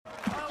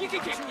You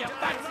can kick your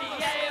fancy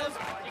ales,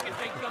 you can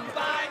drink them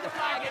by the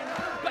flagon,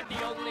 but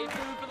the only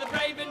food for the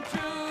brave and true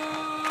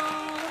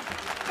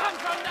comes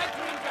from the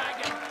Green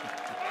Dragon.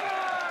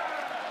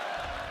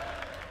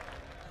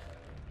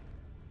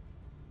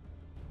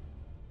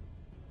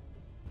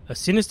 A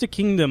sinister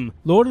kingdom,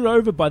 lorded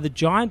over by the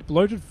giant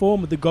bloated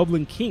form of the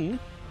Goblin King,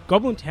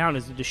 Goblintown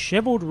is a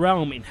disheveled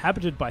realm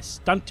inhabited by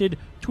stunted,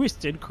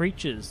 twisted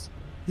creatures.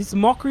 This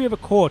mockery of a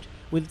court,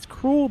 with its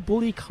cruel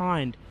bully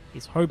kind,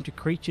 is home to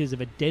creatures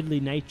of a deadly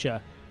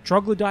nature,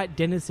 troglodyte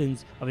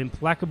denizens of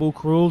implacable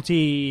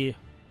cruelty.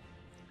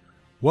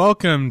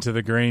 Welcome to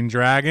The Green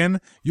Dragon,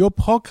 your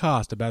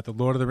podcast about the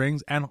Lord of the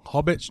Rings and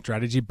Hobbit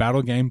strategy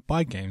battle game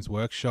by Games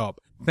Workshop.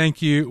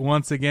 Thank you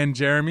once again,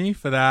 Jeremy,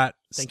 for that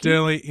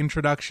sterling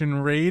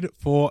introduction read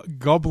for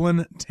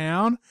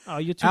Goblintown. Oh,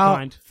 you're too our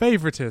kind.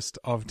 Favoritist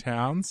of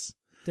towns.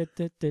 Dun,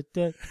 dun, dun,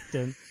 dun,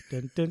 dun,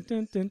 dun, dun,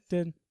 dun, dun,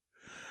 dun.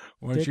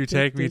 Won't you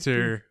take me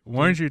to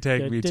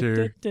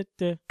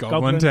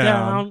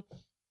Goblintown?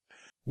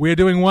 We're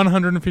doing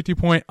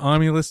 150-point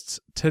army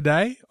lists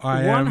today.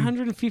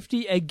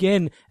 150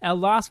 again. Our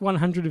last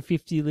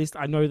 150 list,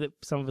 I know that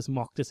some of us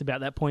mocked us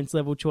about that points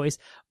level choice,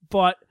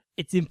 but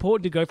it's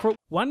important to go for it.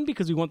 One,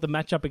 because we want the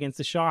matchup against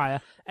the Shire,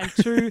 and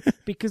two,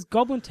 because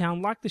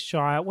Goblintown, like the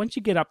Shire, once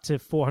you get up to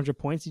 400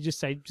 points, you just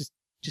say, just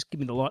give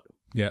me the lot.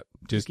 Yep,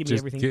 just give me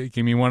everything.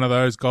 Give me one of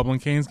those Goblin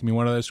Kings, give me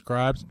one of those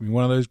Scribes, give me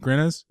one of those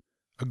Grinners,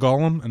 a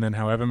Golem, and then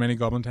however many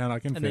Goblintown I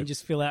can fit. And then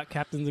just fill out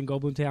captains and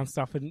Goblintown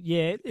stuff, and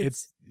yeah,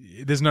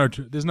 there's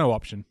no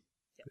option.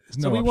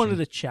 So we wanted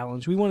a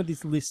challenge. We wanted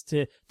this list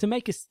to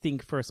make us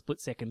think for a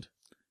split second.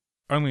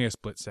 Only a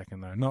split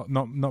second though, not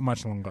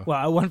much longer. Well,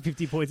 at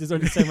 150 points, there's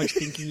only so much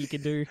thinking you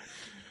can do.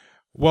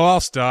 Well,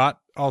 I'll start.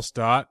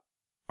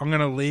 I'm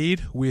going to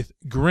lead with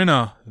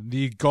Grinner,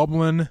 the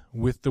Goblin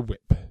with the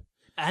Whip.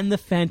 And the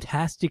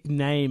fantastic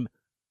name.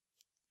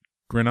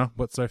 Grinner?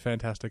 What's so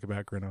fantastic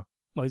about Grinner?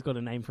 Well, he's got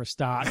a name for a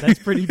start. That's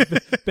pretty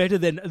better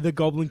than the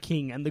Goblin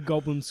King and the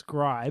Goblin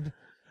Scribe.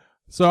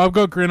 So I've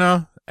got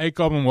Grinner, 8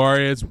 Goblin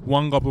Warriors,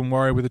 1 Goblin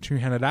Warrior with a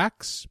 2-handed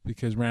axe,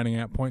 because rounding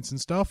out points and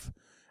stuff.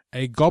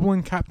 A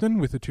Goblin Captain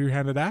with a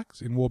 2-handed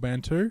axe in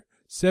Warband 2.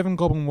 7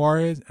 Goblin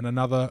Warriors and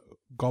another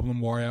Goblin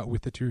Warrior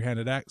with a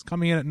 2-handed axe.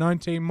 Coming in at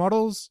 19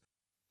 models.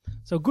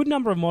 So a good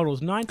number of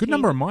models. 19. Good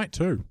number of might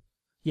too.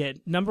 Yeah,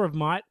 number of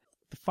might.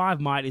 The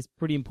 5 might is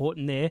pretty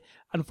important there.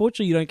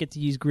 Unfortunately, you don't get to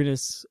use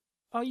Grinner's.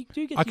 Oh, you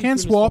do get to use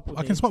Grinner's swap.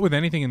 I can swap with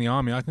anything in the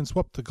army. I can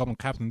swap the Goblin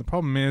Captain. The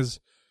problem is,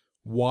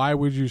 why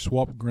would you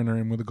swap Grinner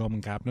in with a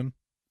Goblin Captain?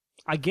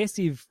 I guess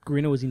if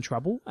Grinner was in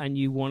trouble and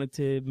you wanted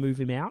to move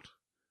him out.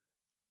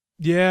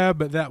 Yeah,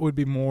 but that would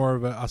be more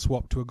of a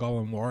swap to a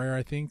Goblin Warrior,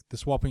 I think. The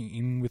swapping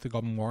in with the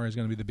Goblin Warrior is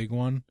going to be the big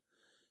one.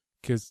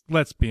 Because,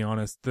 let's be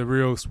honest, the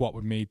real swap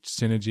with me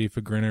synergy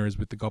for Grinner is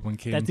with the Goblin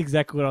King. That's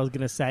exactly what I was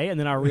going to say. And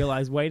then I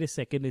realized, wait a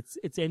second,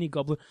 it's any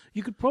Goblin.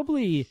 You could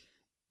probably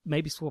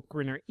maybe swap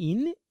Grinner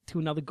in to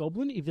another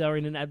Goblin if they're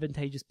in an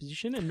advantageous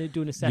position and they're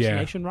doing an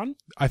assassination run.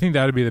 I think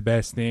that would be the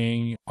best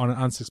thing on an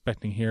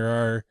unsuspecting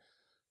hero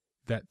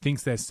that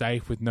thinks they're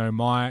safe with no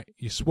might.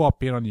 You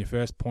swap in on your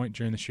first point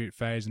during the shoot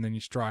phase, and then you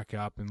strike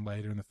up and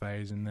later in the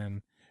phase, and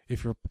then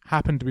if you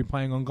happen to be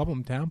playing on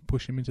Goblintown,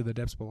 push him into the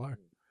depths below.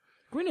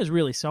 Grinner's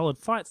really solid.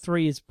 Fight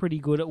 3 is pretty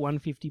good at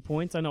 150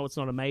 points. I know it's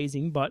not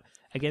amazing, but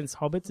against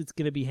Hobbits, it's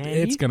going to be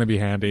handy. It's going to be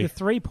handy. The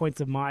 3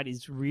 points of might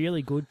is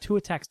really good. 2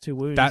 attacks, 2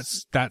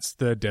 wounds. That's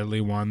the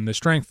deadly one. The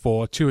strength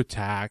 4, 2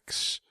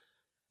 attacks.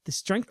 The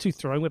strength 2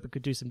 throwing weapon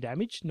could do some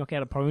damage, knock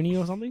out a pony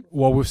or something.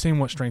 Well, we've seen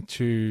what strength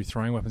 2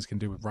 throwing weapons can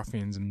do with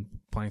ruffians and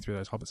playing through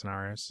those Hobbit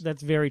scenarios.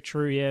 That's very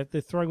true, yeah.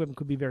 The throwing weapon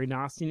could be very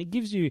nasty, and it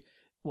gives you,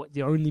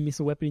 the only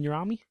missile weapon in your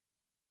army?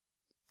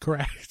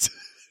 Correct.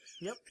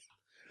 Yep.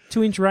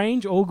 2-inch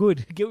range, all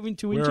good. Get within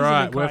 2 inches. We're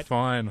right, we're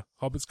fine.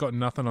 Hobbit's got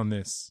nothing on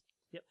this.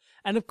 Yep.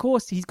 And of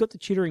course, he's got the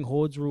Chittering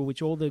Hordes rule,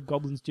 which all the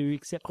goblins do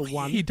except for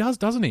one. He does,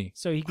 doesn't he?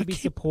 So he can be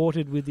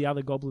supported with the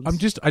other goblins.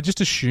 I just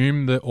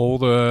assume that all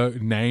the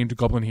named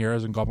Goblin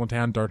heroes in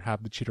Goblintown don't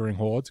have the Chittering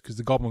Hordes, because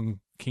the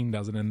Goblin King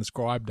doesn't and the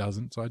Scribe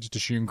doesn't, so I just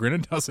assume Grinner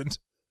doesn't.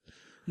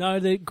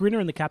 No, the Grinner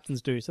and the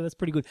Captains do, so that's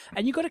pretty good.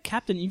 And you've got a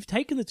Captain. You've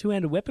taken the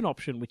 2-handed weapon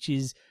option, which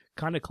is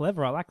kind of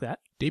clever. I like that.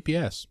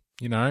 DPS.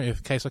 In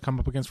case I come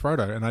up against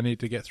Frodo and I need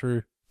to get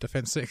through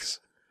Defense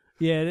 6.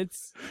 Yeah,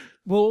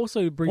 we'll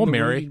also bring or the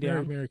Merry.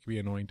 down. Merry could be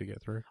annoying to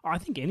get through. I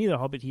think any of the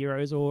Hobbit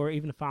heroes, or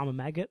even a Farmer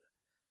Maggot.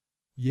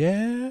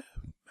 Yeah,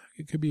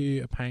 it could be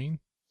a pain.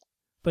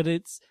 But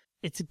it's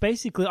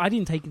basically, I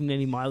didn't take it in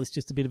any of my list,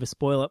 just a bit of a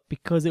spoiler,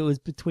 because it was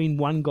between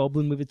one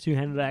Goblin with a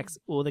 2-handed axe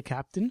or the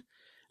Captain.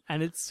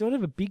 And it's sort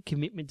of a big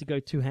commitment to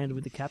go 2-handed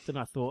with the Captain,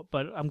 I thought.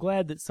 But I'm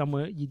glad that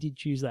somewhere you did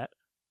choose that.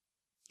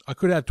 I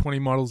could have 20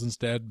 models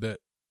instead,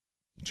 but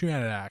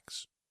 2-handed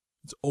axe.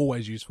 It's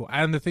always useful.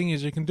 And the thing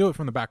is, you can do it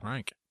from the back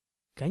rank.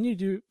 Can you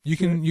do... You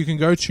can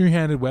go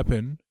 2-handed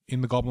weapon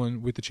in the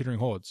Goblin with the Chittering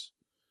Hordes.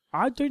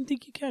 I don't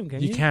think you can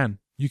you? You can.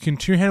 You can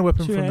 2-handed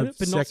weapon from the...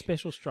 But not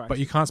special strike. But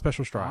you can't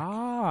special strike.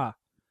 Ah.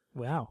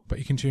 Wow. But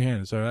you can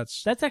 2-handed, so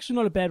that's... That's actually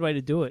not a bad way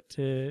to do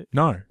it.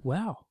 No.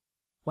 Wow.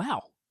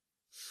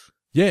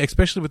 Yeah,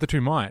 especially with the 2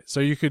 might. So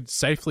you could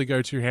safely go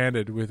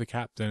 2-handed with a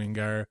captain and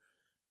go,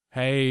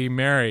 hey,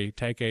 Mary,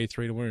 take a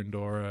 3 to wound,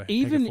 or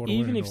even take a 4 to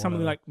wound, if or something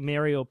whatever. like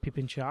Mary or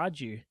Pippin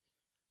charge you,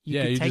 you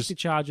Yeah, could you take just- the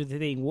charge with the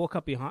thing, walk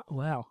up behind.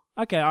 Wow.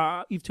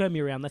 Okay, you've turned me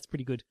around. That's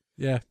pretty good.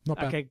 Yeah, not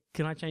bad. Okay,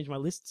 can I change my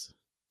lists?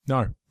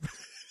 No.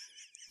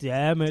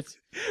 Damn it.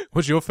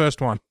 What's your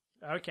first one?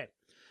 Okay.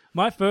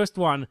 My first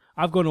one,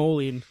 I've gone all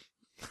in.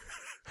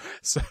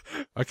 So,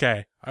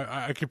 okay,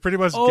 I can pretty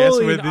much All guess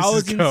in. where this I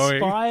was is going.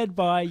 inspired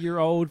by your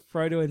old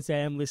Frodo and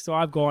Sam list, so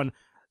I've gone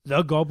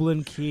the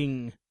Goblin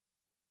King,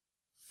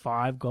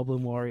 5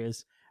 Goblin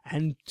Warriors,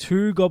 and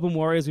 2 Goblin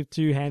Warriors with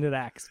 2-handed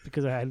axe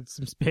because I had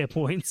some spare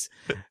points.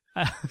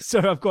 So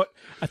I've got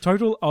a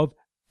total of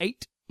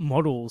 8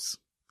 models.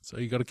 So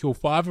you got to kill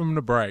 5 of them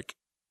to break.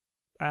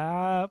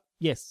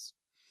 Yes,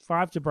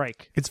 5 to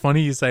break. It's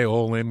funny you say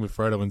all in with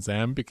Frodo and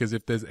Sam, because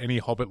if there's any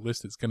Hobbit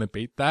list that's going to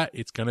beat that,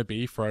 it's going to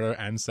be Frodo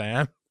and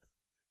Sam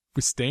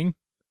with Sting.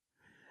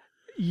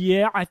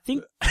 Yeah, I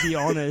think, to be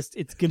honest,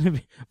 it's going to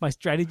be, my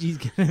strategy is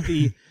going to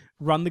be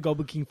run the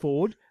Goblin King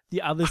forward,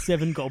 the other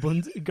 7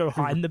 goblins go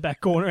hide in the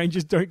back corner and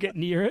just don't get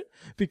near it,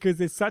 because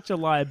there's such a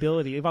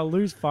liability. If I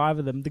lose 5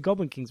 of them, the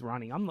Goblin King's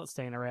running. I'm not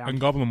staying around. And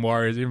Goblin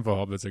Warriors in for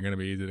Hobbits are going to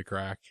be easy to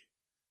crack.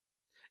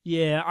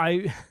 Yeah,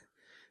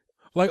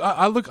 Like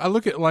I look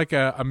at like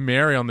a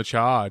Mary on the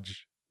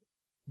charge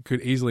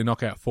could easily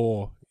knock out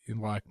 4 in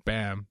like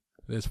bam,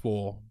 there's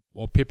 4.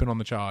 Or Pippin on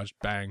the charge,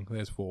 bang,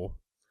 there's 4.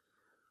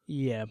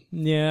 Yeah,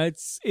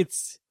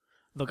 it's.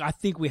 Look, I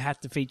think we have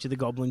to feature the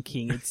Goblin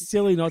King. It's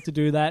silly not to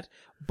do that,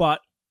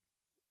 but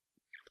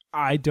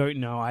I don't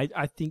know.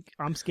 I think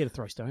I'm scared to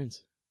throw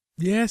stones.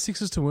 Yeah,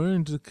 6s to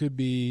wound could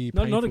be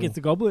Not painful. against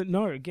the Goblin.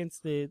 No,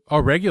 against the. Oh,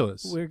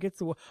 regulars. We're against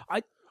the.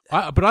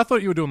 But I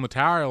thought you were doing the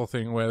Tariel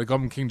thing where the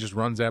Goblin King just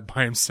runs out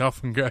by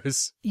himself and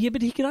goes. Yeah,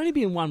 but he can only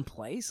be in one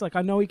place. Like,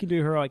 I know he can do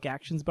heroic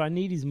actions, but I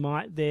need his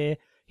might there.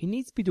 He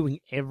needs to be doing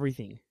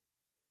everything.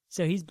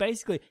 So he's playing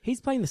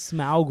the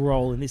Smaug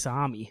role in this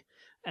army,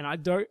 and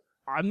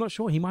I'm not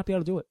sure he might be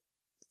able to do it.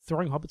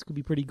 Throwing hobbits could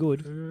be pretty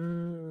good.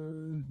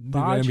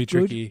 They're going to be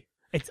good. tricky.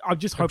 I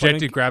just hope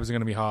Objective grabs are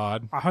going to be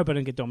hard. I hope I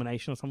don't get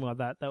domination or something like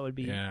that. That would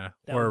be Yeah,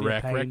 that or would a be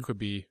wreck. pain. Wreck could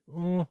be.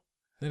 Oh,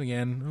 then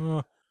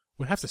again,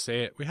 we have to see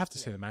it. We have to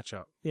see the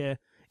matchup. Yeah,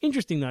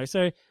 interesting though.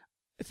 So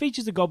it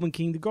features the Goblin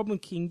King. The Goblin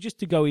King, just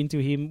to go into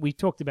him, we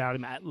talked about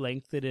him at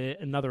length at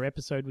another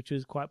episode, which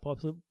was quite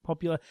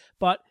popular.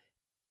 But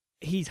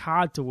he's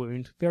hard to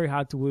wound, very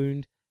hard to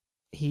wound.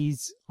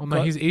 He's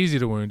easy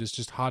to wound. It's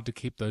just hard to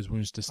keep those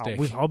wounds to stick.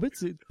 with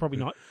hobbits, it's probably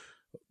not.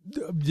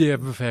 Yeah,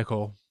 fair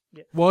call.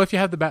 Yeah. Well, if you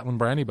have the Battling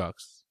Brandy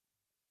Bucks.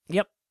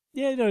 Yep.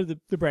 Yeah, no,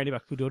 the Brandy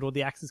Buck could do it, or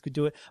the Axes could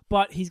do it.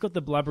 But he's got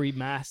the Blubbery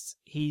Mass.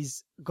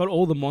 He's got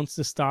all the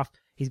monster stuff.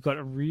 He's got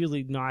a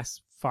really nice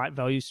fight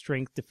value,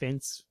 strength,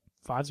 defense,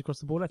 5s across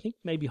the board, I think.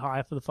 Maybe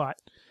higher for the fight.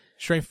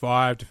 Strength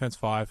 5, defense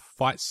 5,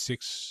 fight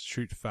 6,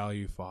 shoot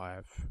value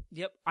 5.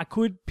 Yep. I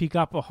could pick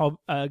up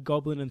a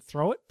goblin and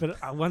throw it, but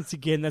once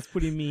again, that's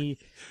putting me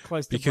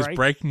close to Because break.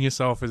 breaking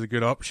yourself is a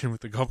good option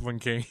with the Goblin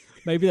King.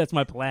 Maybe that's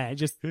my plan.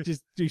 Just do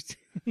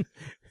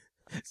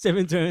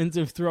 7 turns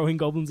of throwing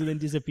goblins and then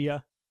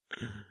disappear.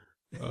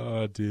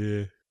 Oh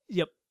dear.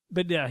 Yep.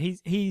 But yeah,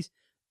 he's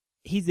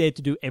there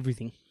to do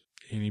everything.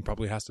 And he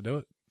probably has to do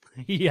it.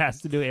 He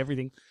has to do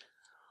everything.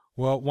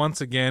 Well,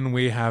 once again,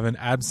 we have an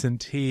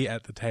absentee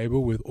at the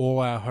table with all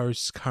our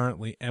hosts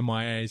currently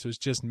MIA, so it's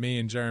just me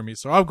and Jeremy.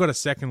 So I've got a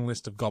second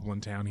list of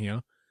Goblintown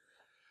here.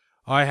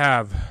 I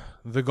have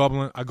a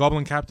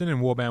Goblin Captain in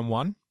Warband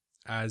 1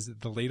 as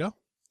the leader.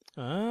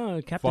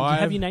 Oh, Captain. 5.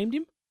 Have you named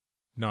him?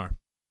 No.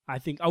 I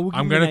think I will.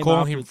 I'm going to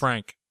call him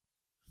Frank.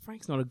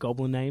 Frank's not a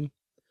goblin name.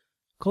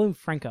 Call him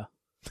Franker.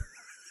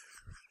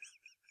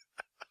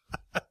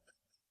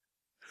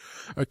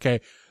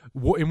 Okay.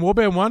 In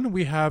Warband 1,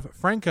 we have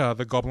Franka,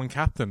 the Goblin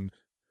Captain.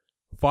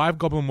 5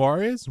 Goblin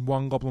Warriors,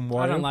 1 Goblin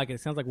Warrior. I don't like it. It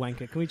sounds like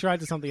wanker. Can we try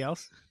it to something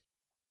else?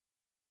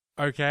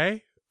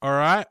 Okay. All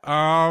right.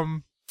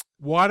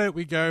 Why don't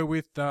we go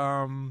with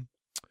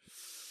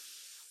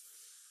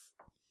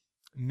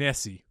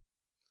Nessie?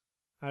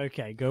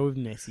 Okay, go with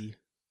Nessie.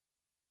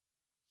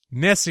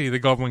 Nessie, the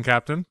Goblin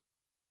Captain.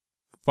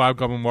 5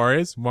 Goblin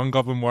Warriors, 1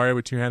 Goblin Warrior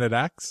with 2-handed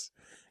axe.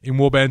 In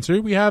Warband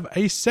 2, we have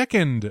a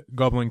second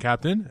Goblin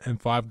Captain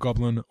and 5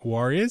 Goblin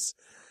Warriors.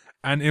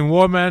 And in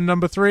Warband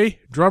number 3,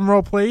 drum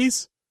roll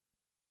please.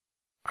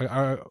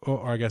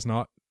 Or I guess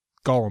not.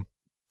 Golem.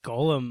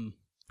 Golem.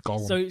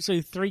 Golem.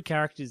 So 3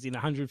 characters in a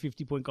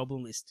 150-point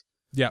goblin list.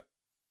 Yep.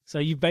 So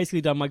you've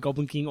basically done my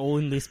Goblin King all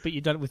in list, but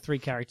you've done it with 3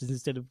 characters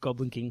instead of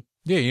Goblin King.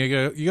 Yeah,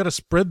 you got to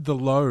spread the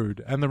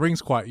load, and the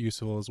ring's quite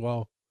useful as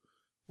well.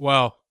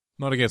 Well,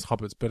 not against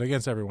hobbits, but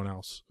against everyone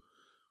else.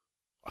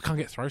 I can't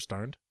get throw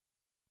stoned.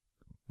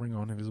 Ring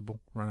on,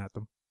 invisible, run at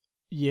them.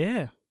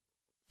 Yeah.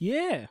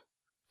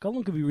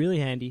 Goblin could be really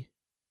handy.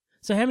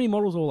 So how many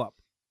models all up?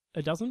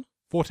 A dozen?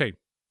 14.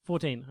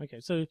 14. Okay,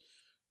 so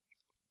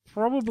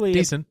probably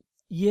Decent.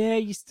 Yeah,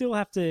 you still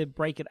have to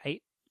break it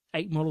 8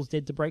 models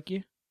dead to break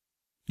you.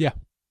 Yeah.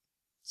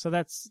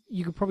 So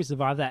you could probably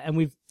survive that. And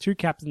with 2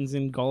 captains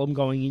in Golem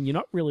going in, you're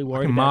not really I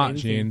worried can about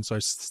march anything. in, so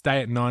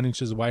stay at 9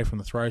 inches away from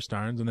the throw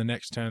stones, and the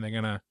next turn they're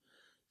going to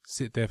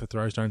sit there for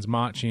throw stones,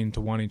 march in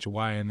to 1 inch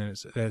away, and then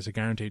there's a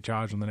guaranteed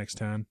charge on the next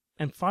turn.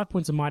 And 5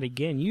 points of might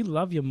again. You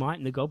love your might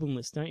in the Goblin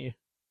list, don't you?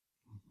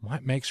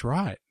 Might makes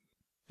right.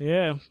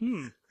 Yeah.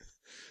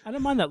 I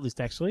don't mind that list,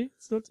 actually.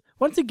 It's not...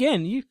 Once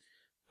again, you...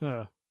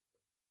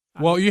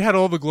 Well, you had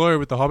all the glory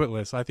with the Hobbit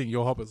list. I think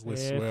your Hobbit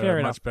lists Yeah, were fair much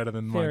enough. better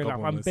than Fair my enough.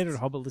 Goblin I'm lists. better at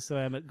Hobbit lists than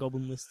I am at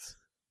Goblin lists.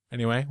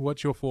 Anyway,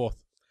 what's your 4th?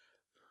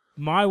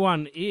 My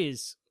one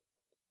is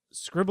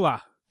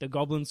Scribbler, the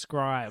Goblin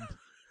Scribe,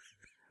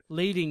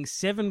 leading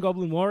 7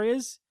 Goblin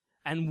Warriors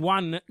and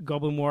 1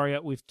 Goblin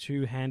Warrior with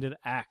 2-handed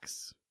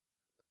axe.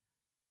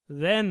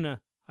 Then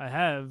I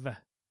have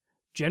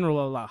General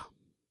Allah.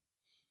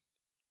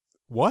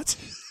 What?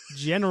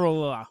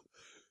 General Allah.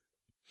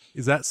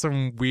 Is that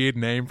some weird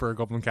name for a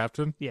Goblin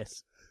Captain?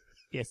 Yes.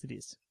 Yes, it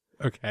is.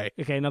 Okay.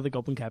 Okay, another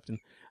Goblin Captain.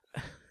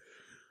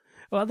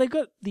 Well, they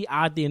got the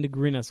R at the end of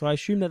Grinner, so I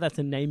assume that that's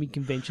a naming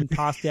convention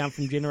passed down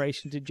from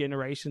generation to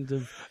generations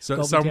of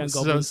Goblintown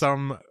Goblins.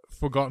 Some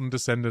forgotten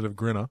descendant of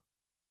Grinner.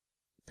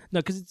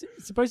 No, because it's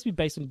supposed to be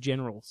based on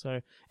general.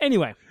 So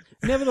anyway,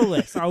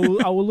 nevertheless, I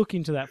will look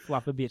into that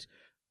fluff a bit.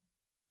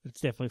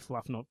 It's definitely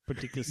fluff, not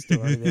particular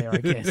story there, I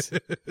guess.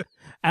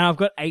 And I've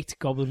got 8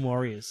 Goblin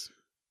Warriors.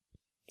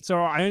 So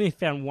I only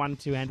found 1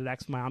 2-handed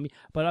axe for my army,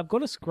 but I've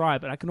got a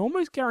scribe, and I can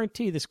almost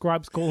guarantee the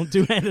scribe's calling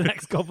 2-handed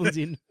axe goblins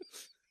in.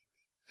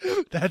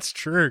 That's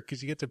true,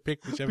 because you get to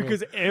pick whichever.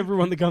 Because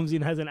everyone that comes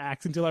in has an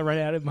axe until I run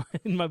out of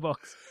in my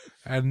box.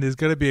 And there's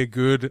going to be a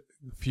good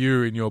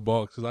few in your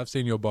box, because I've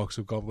seen your box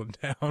of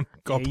Goblintown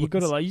goblins. Yeah, you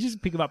got you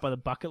just pick them up by the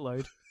bucket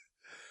load.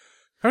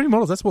 How many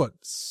models? That's what,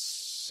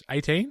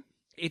 18?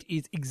 It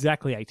is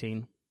exactly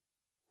 18.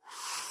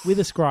 With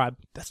a scribe.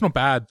 That's not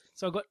bad.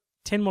 So I've got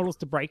 10 models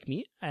to break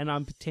me, and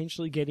I'm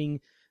potentially getting...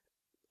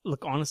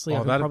 Look, honestly, I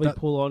can probably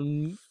pull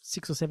on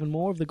 6 or 7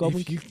 more of the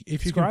Goblin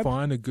If you can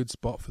find a good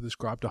spot for the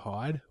scribe to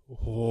hide,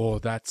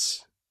 that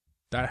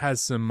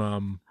has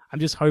some... I'm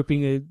just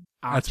hoping a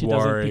archer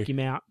doesn't pick him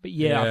out. But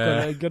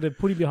yeah, I've got to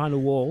put him behind a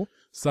wall.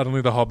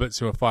 Suddenly the hobbits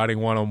who are fighting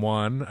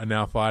 1-on-1 are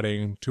now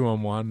fighting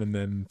 2-on-1 and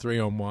then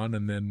 3-on-1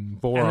 and then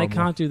 4-on-1. And they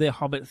can't do their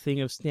hobbit thing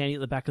of standing at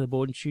the back of the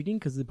board and shooting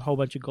because a whole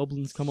bunch of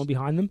goblins come on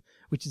behind them,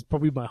 which is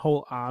probably my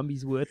whole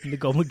army's worth, and the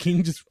Goblin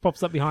King just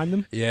pops up behind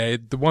them. Yeah,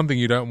 the one thing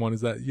you don't want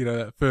is that,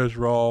 that first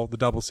roll, the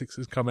double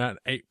sixes come out and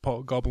 8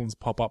 goblins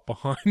pop up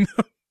behind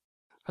them.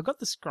 I've got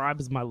the scribe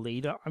as my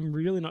leader. I'm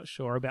really not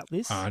sure about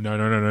this.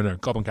 No.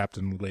 Goblin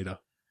Captain leader.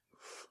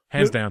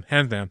 Hands down.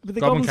 But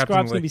the Goblin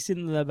Scribe's going to be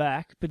sitting in the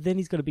back, but then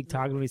he's got a big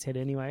target on his head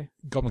anyway.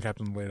 Goblin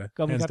Captain leader.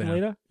 Goblin Hands Captain down.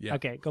 leader? Yeah.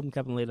 Okay, Goblin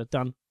Captain leader.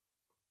 Done.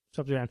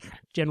 Swapped around.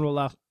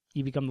 General,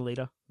 you become the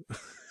leader.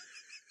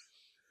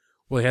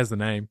 Well, he has the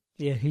name.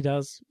 Yeah, he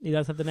does. He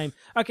does have the name.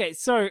 Okay,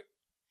 so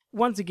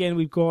once again,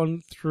 we've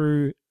gone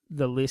through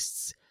the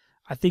lists.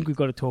 I think we've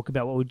got to talk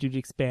about what we do to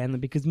expand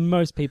them because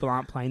most people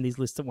aren't playing these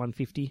lists at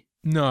 150.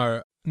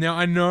 No. Now,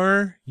 I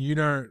know you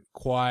don't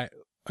quite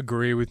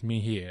agree with me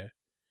here.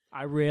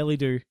 I rarely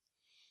do.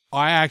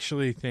 I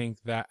actually think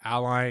that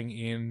allying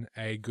in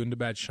a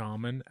Gundabad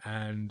Shaman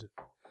and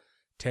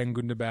 10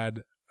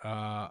 Gundabad...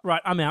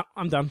 right, I'm out.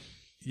 I'm done.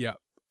 Yeah.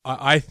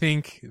 I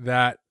think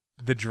that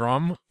the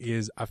drum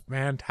is a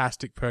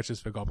fantastic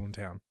purchase for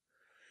Goblintown.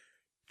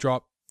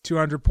 Drop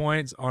 200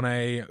 points on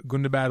a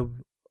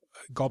Gundabad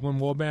Goblin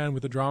Warband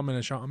with a drum and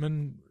a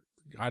Shaman.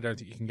 I don't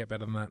think you can get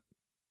better than that.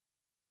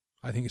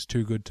 I think it's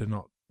too good to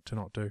not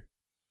do.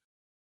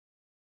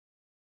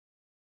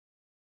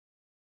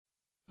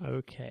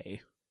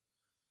 Okay.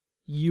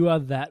 You are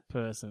that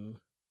person.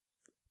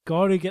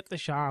 Got to get the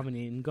Shaman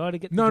in. Got to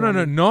get the No, drum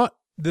in. not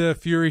the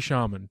Fury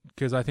Shaman,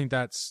 because I think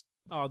that's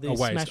the a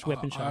waste. Smash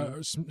Weapon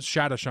Shaman.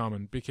 Shatter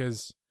Shaman,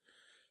 because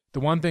the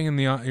one thing in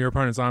your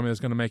opponent's army that's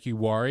going to make you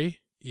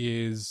worry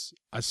is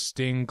a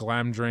Sting,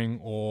 Glamdring,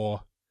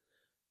 or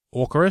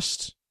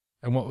Orcarist.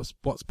 And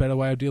what's better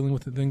way of dealing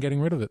with it than getting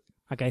rid of it?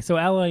 Okay, so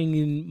allying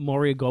in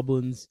Moria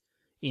Goblins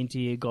into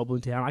your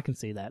Goblintown, I can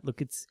see that.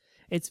 Look, it's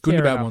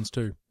Gundabad ones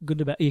too.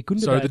 Gundabad.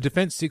 So the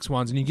defense 6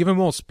 ones, and you give them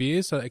all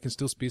spears so they can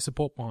still spear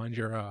support behind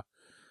your...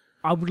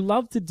 I would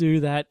love to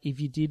do that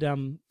if you did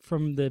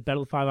from the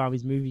Battle of Five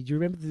Armies movie. Do you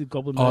remember the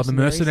Goblin Mercenaries? Mercenaries? Oh,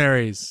 the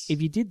Mercenaries.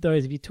 If you did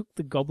those, if you took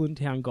the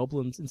Goblintown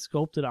Goblins and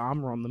sculpted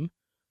armor on them,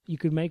 you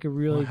could make a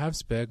really... I have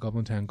spare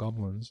Goblintown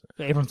Goblins.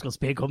 Everyone's got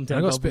spare Goblintown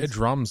I got Goblins. spare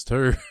drums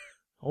too.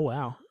 Oh,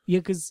 wow. Yeah,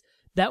 because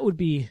that would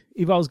be...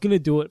 If I was going to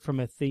do it from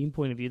a theme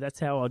point of view,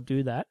 that's how I'd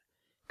do that.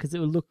 Because it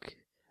would look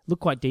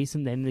quite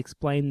decent then and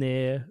explain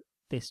their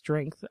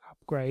strength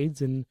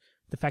upgrades and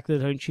the fact that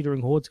they don't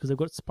chittering hordes because they've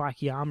got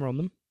spiky armor on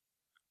them.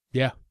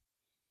 Yeah.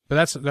 But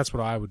that's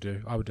what I would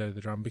do. I would do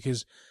the drum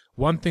because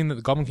one thing that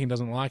the Goblin King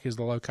doesn't like is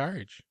the low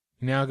courage.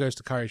 He now goes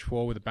to courage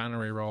 4 with a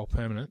banner roll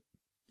permanent.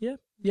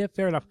 Yeah,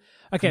 fair enough.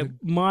 Okay,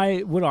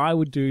 what I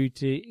would do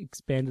to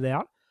expand it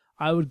out,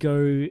 I would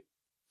go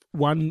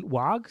 1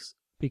 Wargs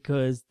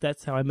because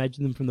that's how I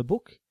imagine them from the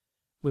book.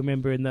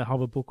 Remember in the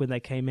Hobbit book when they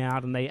came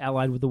out and they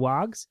allied with the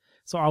Wargs?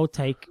 So I would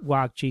take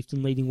Warg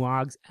Chieftain leading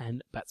Wargs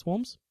and Bat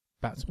Swarms.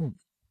 Bat Swarm.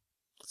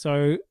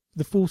 So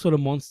the full sort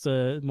of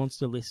monster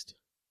list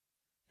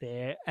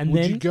there. And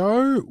Would then you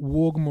go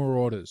Warg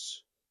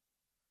Marauders?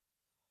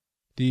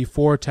 The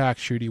 4-attack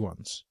shooty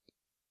ones.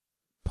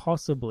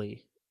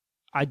 possibly.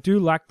 I do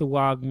like the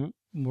Warg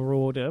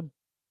Marauder,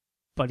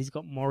 but he's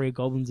got Moria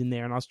Goblins in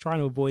there, and I was trying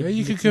to avoid... Yeah,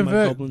 you could mixing my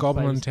convert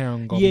Goblin players.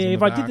 Goblintown Goblins Yeah, in if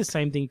the I did back. the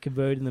same thing,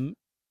 converting them,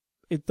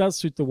 it does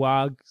suit the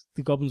Warg.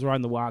 The Goblins are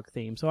on the Warg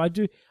theme, so I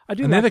do. And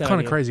like they're the that kind of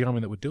idea. crazy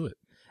army that would do it.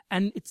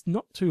 And it's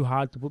not too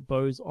hard to put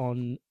bows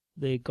on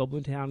the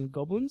Goblintown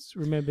Goblins.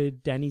 Remember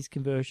Danny's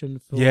conversion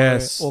for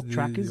Orc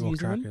Trackers the Orc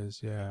using them? Trackers,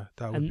 yeah,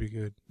 that would And be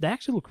good. They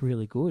actually look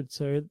really good,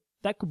 so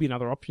that could be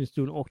another option to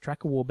do an Orc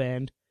Tracker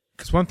warband.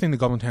 Because one thing the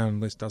Goblintown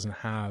list doesn't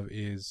have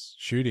is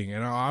shooting.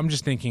 And I'm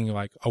just thinking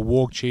like a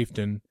Warg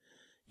Chieftain,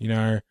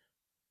 5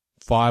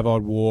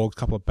 odd Wargs,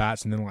 couple of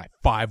bats, and then like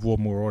 5 Warg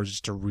Marauders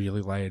just to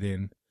really lay it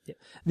in. Yeah.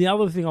 The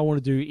other thing I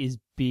want to do is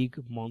big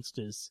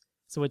monsters.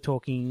 So we're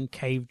talking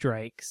cave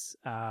drakes,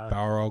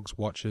 Balrogs,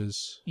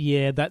 Watchers,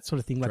 yeah, that sort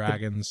of thing, like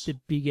dragons. the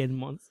big end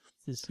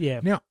monsters. Yeah,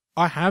 Now,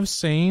 I have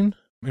seen,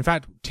 in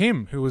fact,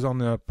 Tim, who was on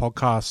the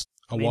podcast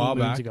a many while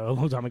moons back, ago, a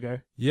long time ago.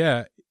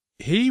 yeah,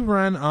 he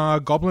ran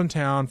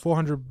Goblintown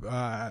 400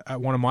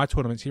 at one of my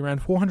tournaments. He ran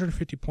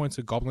 450 points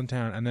at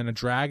Goblintown and then a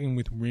dragon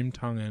with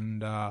Rimtongue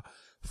and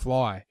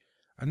Fly,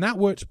 and that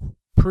worked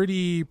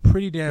pretty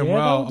damn Yeah,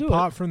 well. that'll do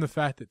Apart from the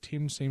fact that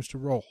Tim seems to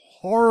roll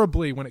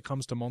horribly when it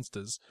comes to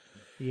monsters.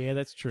 Yeah,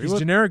 that's true. His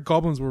generic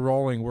goblins were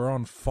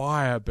on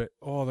fire, but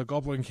the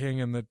Goblin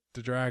King and the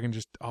dragon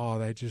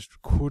they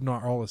just could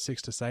not roll a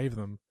 6 to save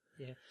them.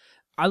 Yeah,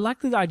 I like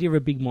the idea of a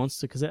big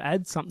monster because it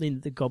adds something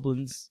that the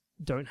goblins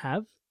don't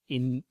have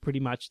in pretty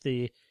much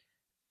the.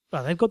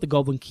 Well, they've got the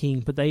Goblin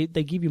King, but they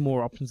give you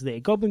more options there.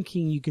 Goblin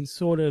King you can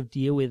sort of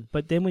deal with,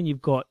 but then when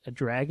you've got a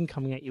dragon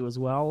coming at you as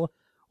well,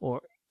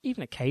 or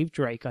even a cave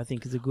drake, I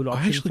think is a good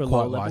option. I actually for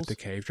quite lower like levels. the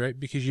cave drake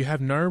because you have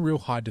no real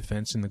high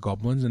defense in the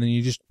goblins, and then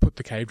you just put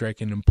the cave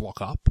drake in and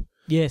block up.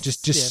 Yes,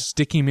 Just yeah.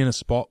 stick him in a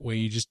spot where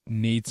you just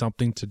need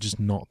something to just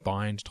not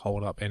die and just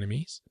hold up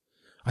enemies.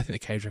 I think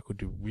the cave drake would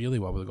do really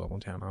well with the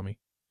Goblintown army.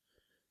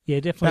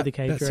 Yeah, definitely the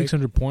cave That drake.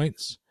 600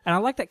 points. And I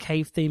like that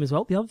cave theme as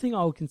well. The other thing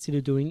I would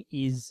consider doing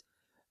is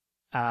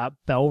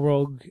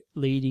Balrog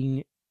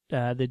leading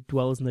the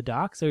Dwellers in the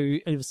Dark. So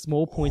at a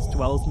small points,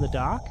 Dwellers in the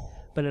Dark,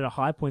 but at a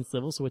high points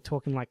level, so we're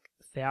talking like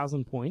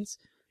 1,000 points,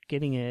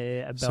 getting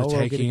a So Balrog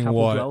and a taking couple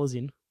what? of Dwellers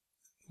in.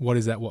 What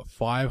is that?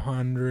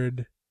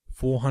 500,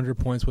 400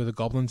 points worth of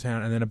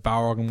Goblintown, and then a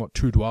Balrog and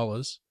 2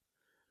 Dwellers?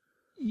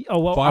 Oh,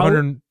 well,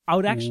 500. I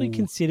would actually Ooh.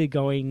 consider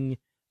going,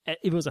 if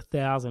it was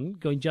 1,000,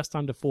 going just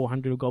under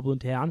 400 of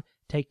Goblintown,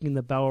 taking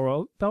the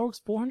Balrog.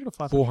 Balrog's 400 or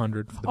 500?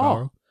 400 for the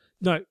Balrog.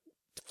 No,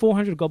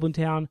 400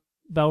 Goblintown,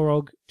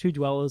 Balrog, 2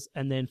 Dwellers,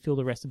 and then fill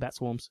the rest of Bat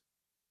Swarms.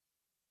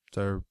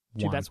 So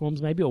 2 one. Bat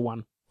Swarms maybe, or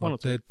one. One or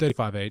two. They're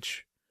 35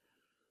 each.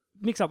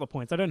 Mix up the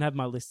points. I don't have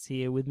my lists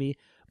here with me,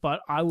 but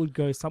I would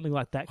go something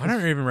like that. I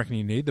don't even reckon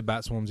you need the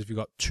Bat Swarms if you've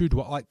got 2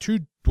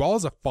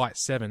 Dwellers are fight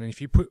 7, and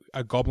if you put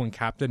a Goblin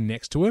Captain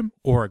next to him,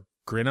 or a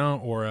Grinner,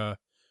 or a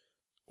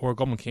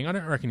Goblin King, I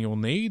don't reckon you'll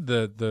need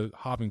the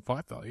halving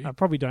fight value. I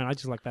probably don't. I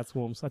just like Bat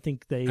Swarms. I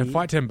think they... And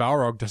Fight 10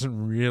 Balrog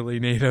doesn't really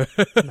need a...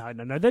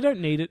 No. They don't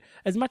need it.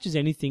 As much as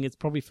anything, it's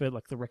probably for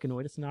like the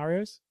Reconnoiter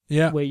scenarios.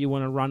 Yeah. Where you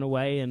want to run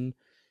away, and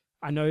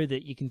I know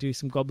that you can do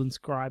some Goblin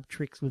Scribe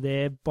tricks with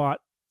there, but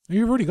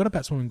You've already got a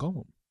Bat Swarm in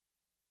Goblin.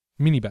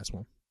 Mini Bat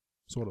Swarm.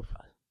 Sort of.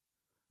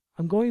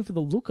 I'm going for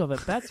the look of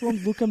it. Bat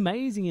Swarms look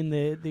amazing in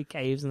the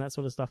caves and that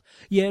sort of stuff.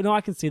 Yeah, no,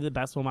 I can see that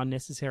Bat Swarm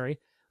unnecessary,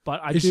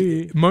 but I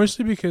do...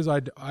 Mostly because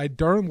I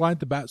don't like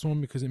the Bat Swarm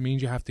because it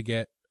means you have to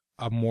get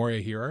a Moria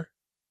hero.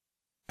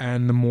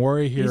 And the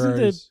Moria hero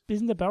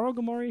Isn't the Balrog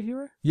a Moria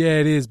hero? Yeah,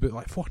 it is, but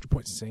like 400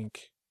 points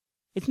sink.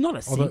 It's not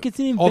a sink, Although- it's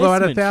an investment. Although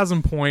at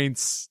 1,000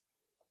 points,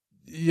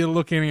 you're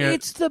looking at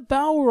It's the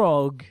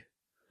Balrog.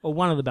 Or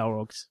one of the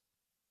Balrogs.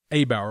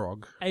 a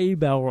Balrog. A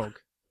Balrog.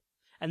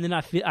 And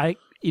then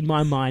in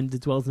my mind, the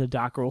Dwellers in the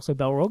Dark are also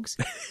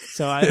Balrogs.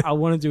 So I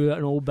want to do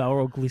an all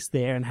Balrog list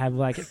there and have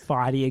like it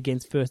fighty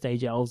against First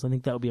Age Elves. I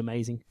think that would be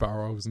amazing.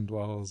 Balrogs and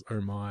Dwellers,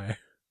 oh my.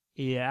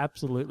 Yeah,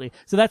 absolutely.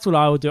 So that's what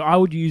I would do. I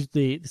would use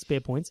the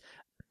spare points.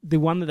 The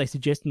one that they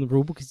suggest in the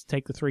rulebook is to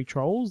take the 3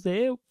 trolls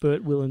there,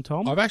 Bert, Will, and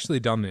Tom. I've actually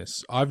done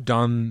this. I've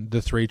done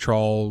the 3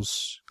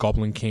 trolls,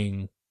 Goblin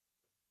King,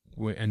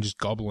 and just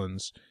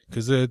goblins.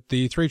 Because the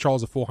 3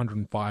 trolls are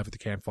 405 with the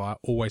campfire.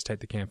 Always take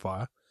the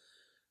campfire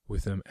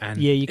with them. And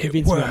Yeah, you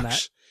convinced it me on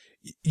works.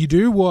 You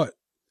do what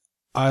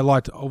I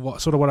like,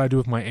 sort of what I do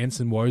with my Ents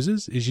and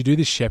Wozers, is you do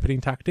this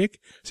shepherding tactic.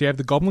 So you have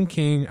the Goblin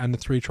King and the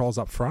 3 trolls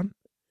up front,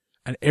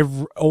 and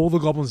all the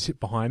goblins sit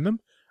behind them,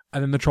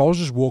 and then the trolls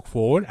just walk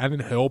forward and then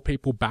hurl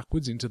people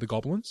backwards into the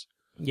goblins.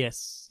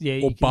 Yes. Yeah.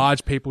 Or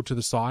barge people to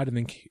the side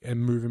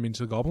and move them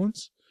into the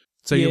goblins.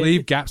 So you Yeah,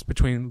 leave gaps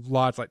between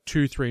large, like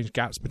 2-3 inch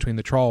gaps between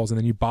the trolls, and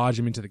then you barge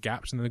them into the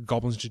gaps, and then the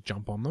goblins just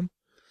jump on them.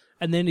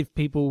 And then if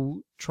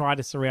people try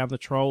to surround the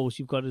trolls,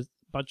 you've got a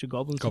bunch of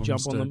goblins to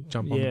jump on them.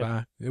 Jump on the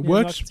back. It Yeah,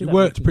 works. I can see It that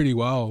works working. pretty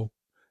well.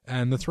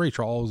 And the 3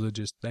 trolls are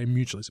just, they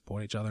mutually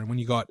support each other. And when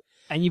you got...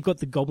 And you've got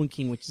the Goblin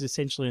King, which is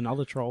essentially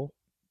another troll.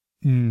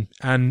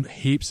 And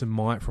heaps of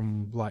might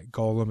from like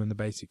Golem and the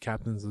basic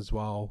captains as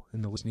well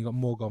in the list. And you got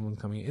more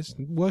goblins coming in.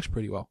 It works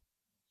pretty well.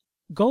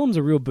 Golem's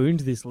a real boon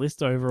to this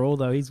list overall,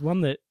 though. He's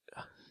one that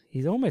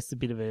he's almost a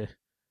bit of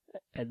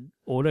an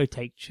auto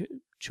take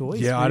choice.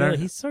 Yeah, really. I don't.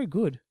 He's so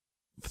good.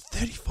 For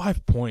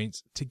 35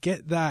 points to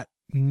get that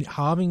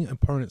halving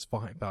opponent's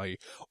fight value.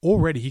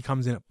 Already he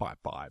comes in at fight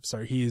 5.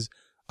 So he is,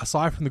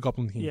 aside from the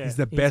Goblin King, he's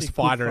the best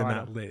fighter in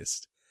that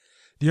list.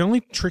 The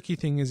only tricky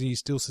thing is he's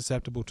still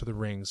susceptible to the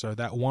ring, so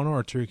that 1 or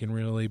a 2 can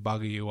really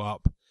bugger you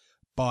up.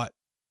 But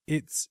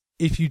it's,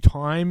 if you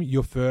time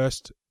your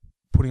first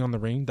putting on the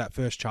ring, that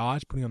first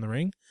charge putting on the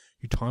ring,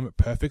 you time it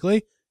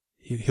perfectly,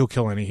 he'll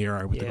kill any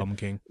hero with the Goblin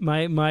King.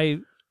 My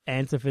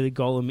answer for the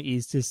Golem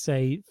is to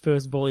say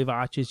first volley of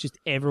archers, just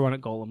everyone at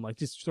Golem. Like,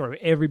 just throw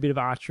every bit of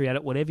archery at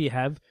it, whatever you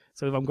have.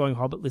 So if I'm going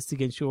Hobbit list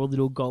against your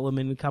little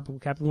Golem and a couple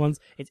of Captain ones,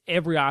 it's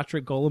every archer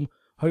at Golem.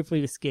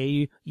 Hopefully to scare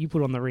you, you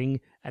put on the ring,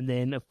 and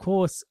then, of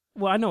course,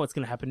 well, I know what's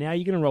going to happen now.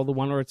 You're going to roll the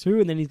 1 or a 2,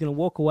 and then he's going to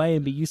walk away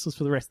and be useless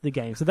for the rest of the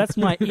game. So that's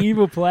my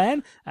evil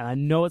plan, and I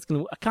know it's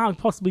going to... I can't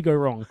possibly go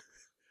wrong.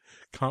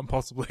 Can't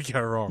possibly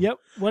go wrong. Yep.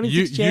 1 in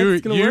 6 chance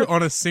it's going to work. You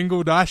on a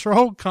single dice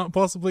roll can't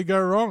possibly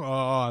go wrong?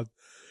 Oh,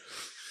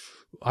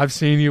 I've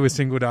seen you with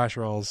single dice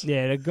rolls.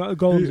 Yeah,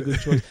 Golem's a good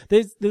choice.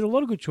 There's a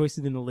lot of good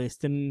choices in the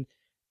list, and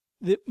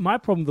my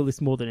problem with the list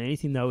more than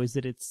anything, though, is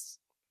that it's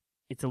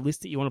a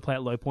list that you want to play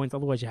at low points.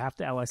 Otherwise, you have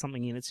to ally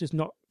something in. It's just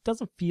not...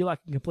 doesn't feel like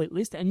a complete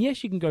list. And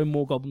yes, you can go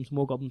more goblins, an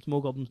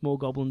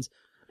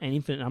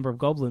infinite number of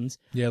goblins.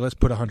 Yeah, let's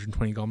put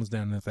 120 goblins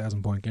down in a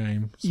 1,000-point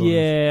game.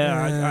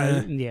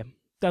 Yeah.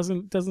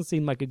 Doesn't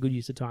seem like a good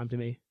use of time to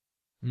me.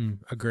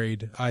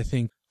 Agreed. I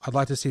think I'd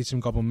like to see some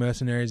goblin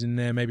mercenaries in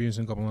there, maybe even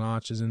some goblin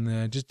archers in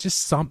there.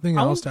 Just something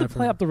else to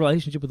play up the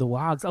relationship with the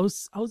wargs. I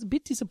was a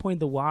bit disappointed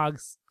the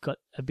wargs got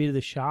a bit of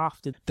the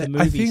shaft at the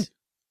movies.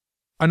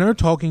 I know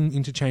Tolkien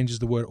interchanges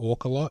the word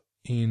orc a lot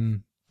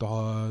in the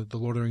Lord of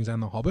the Rings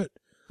and the Hobbit.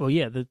 Well,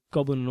 yeah, the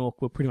goblin and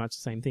orc were pretty much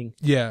the same thing.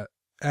 Yeah,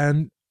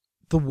 and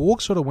the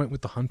warg sort of went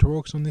with the hunter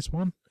orcs on this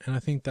one, and I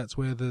think that's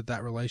where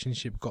that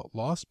relationship got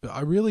lost. But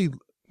I really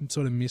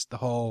sort of missed the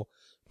whole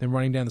them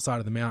running down the side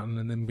of the mountain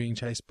and then being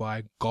chased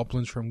by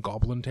goblins from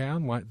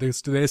Goblintown. Like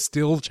they're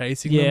still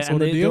chasing them,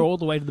 sort of deal. They're all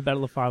the way to the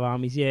Battle of 5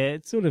 Armies. Yeah,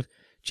 it's sort of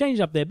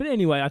changed up there. But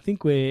anyway, I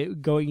think we're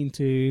going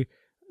into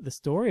the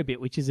story a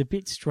bit, which is a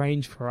bit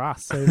strange for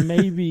us. So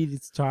maybe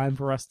it's time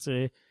for us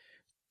to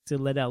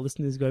let our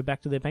listeners go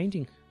back to their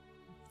painting.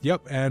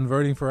 Yep, and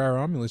voting for our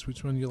army list.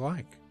 Which one you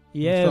like?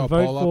 Yeah,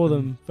 vote for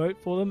them. Vote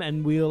for them,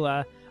 and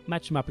we'll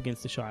match them up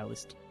against the Shire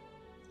list.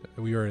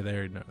 We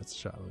already know it's the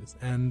Shire list.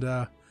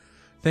 And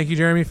thank you,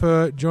 Jeremy,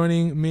 for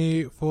joining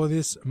me for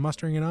this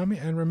Mustering an Army.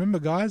 And remember,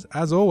 guys,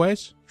 as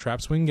always,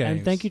 traps win games.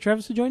 And thank you,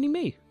 Travis, for joining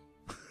me.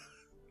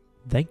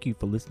 Thank you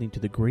for listening to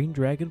the Green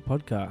Dragon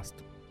Podcast.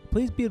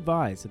 Please be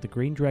advised that the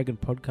Green Dragon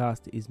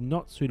Podcast is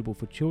not suitable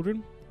for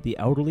children, the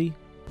elderly,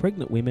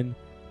 pregnant women,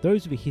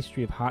 those with a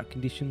history of heart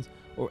conditions,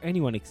 or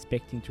anyone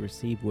expecting to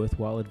receive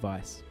worthwhile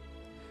advice.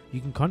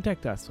 You can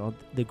contact us on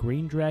the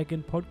Green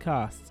Dragon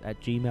Podcasts at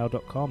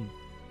gmail.com.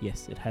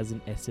 Yes, it has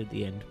an S at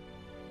the end.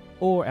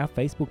 Or our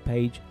Facebook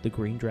page, The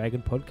Green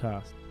Dragon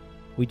Podcast.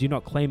 We do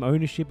not claim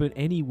ownership of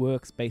any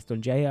works based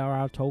on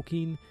J.R.R.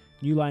 Tolkien,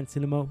 New Line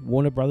Cinema,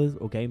 Warner Brothers,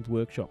 or Games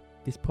Workshop.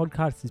 This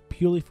podcast is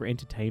purely for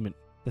entertainment.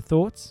 The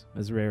thoughts,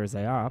 as rare as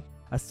they are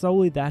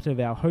solely that of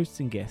our hosts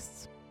and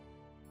guests.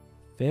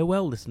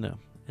 Farewell, listener,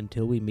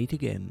 until we meet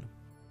again.